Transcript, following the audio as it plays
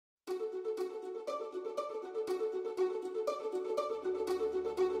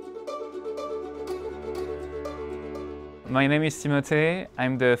My name is Timothée.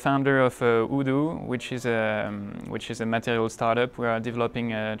 I'm the founder of Woodoo, which is a material startup. We are developing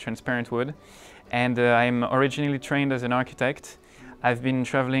transparent wood, and I'm originally trained as an architect. I've been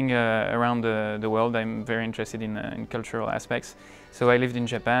traveling around the world. I'm very interested in cultural aspects. So I lived in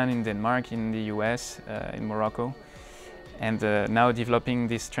Japan, in Denmark, in the US, in Morocco, and now developing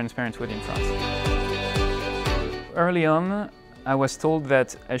this transparent wood in France. Early on, I was told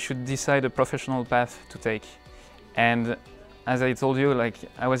that I should decide a professional path to take. And as I told you,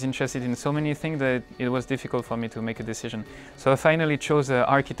 I was interested in so many things that it was difficult for me to make a decision. So I finally chose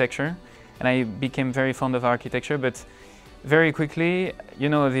architecture, and I became very fond of architecture, but very quickly,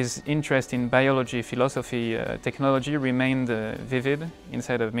 this interest in biology, philosophy, technology remained vivid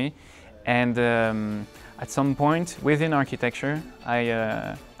inside of me. And at some point within architecture,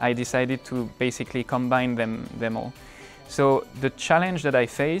 I decided to basically combine them all. So the challenge that I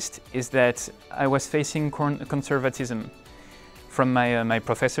faced is that I was facing conservatism from my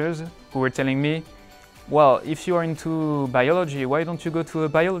professors, who were telling me, well, if you are into biology, why don't you go to a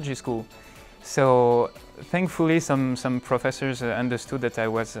biology school? So thankfully some professors understood that I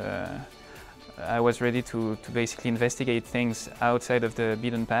was ready to basically investigate things outside of the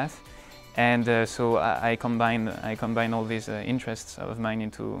beaten path, and so I combine all these interests of mine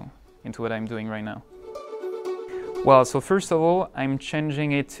into what I'm doing right now. Well, so first of all, I'm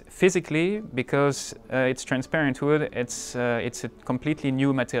changing it physically because it's transparent wood. It's a completely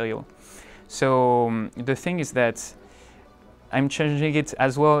new material. So the thing is that I'm changing it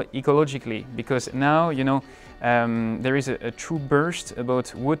as well ecologically, because now, there is a true burst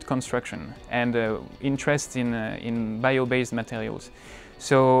about wood construction and interest in bio-based materials.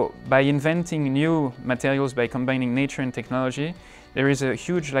 So by inventing new materials, by combining nature and technology, there is a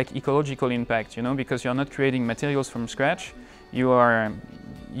huge ecological impact, because you're not creating materials from scratch. You are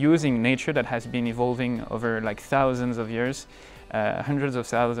using nature that has been evolving over thousands of years, hundreds of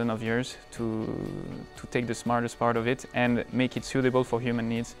thousands of years, to take the smartest part of it and make it suitable for human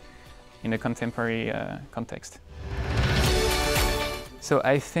needs in a contemporary context. So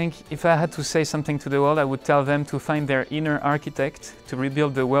I think if I had to say something to the world, I would tell them to find their inner architect to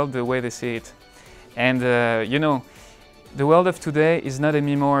rebuild the world the way they see it. And the world of today is not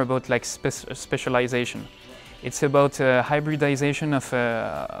anymore about specialization. It's about hybridization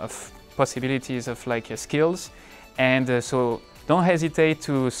of possibilities of skills, and so don't hesitate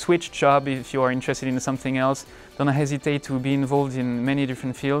to switch job if you are interested in something else. Don't hesitate to be involved in many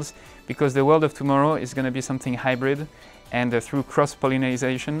different fields, because the world of tomorrow is going to be something hybrid, and through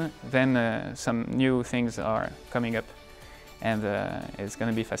cross-pollination, then some new things are coming up, and it's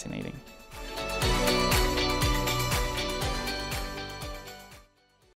going to be fascinating.